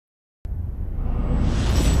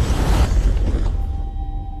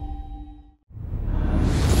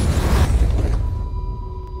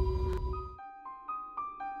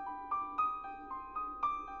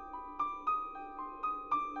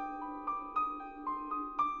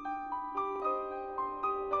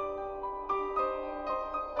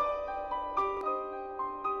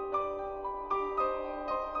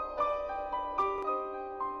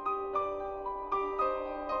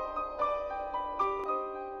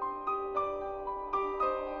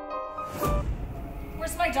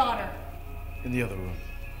Where's my daughter? In the other room.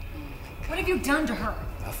 What have you done to her?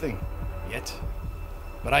 Nothing. Yet.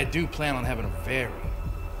 But I do plan on having a very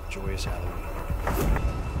joyous Halloween.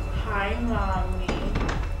 Hi, Mommy.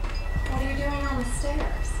 What are you doing on the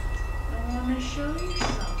stairs? I want to show you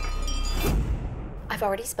something. I've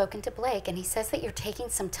already spoken to Blake, and he says that you're taking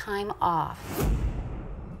some time off.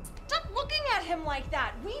 Stop looking at him like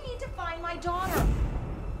that. We need to find my daughter.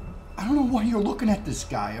 I don't know why you're looking at this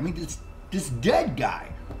guy. I mean, this dead guy.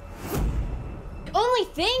 The only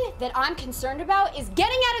thing that I'm concerned about is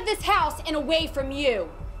getting out of this house and away from you.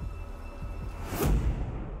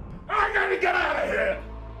 I gotta get out of here!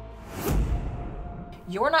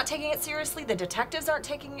 You're not taking it seriously. The detectives aren't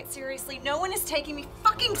taking it seriously. No one is taking me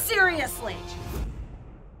fucking seriously.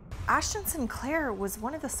 Ashton Sinclair was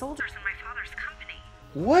one of the soldiers in my father's company.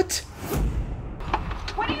 What?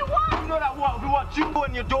 What do you want? You know that we want you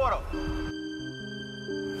and your daughter.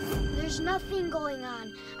 There's nothing going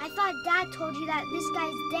on. I thought Dad told you that this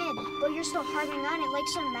guy's dead, but you're still harping on it like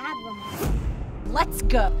some mad woman. Let's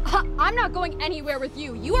go. I'm not going anywhere with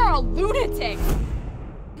you. You are a lunatic.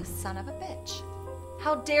 You son of a bitch.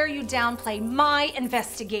 How dare you downplay my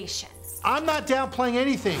investigation? I'm not downplaying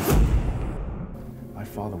anything. My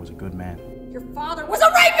father was a good man. Your father was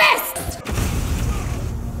a rapist!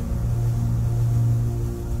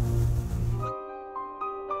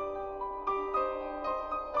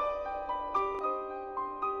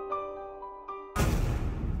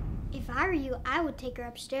 If I were you, I would take her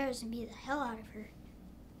upstairs and beat the hell out of her.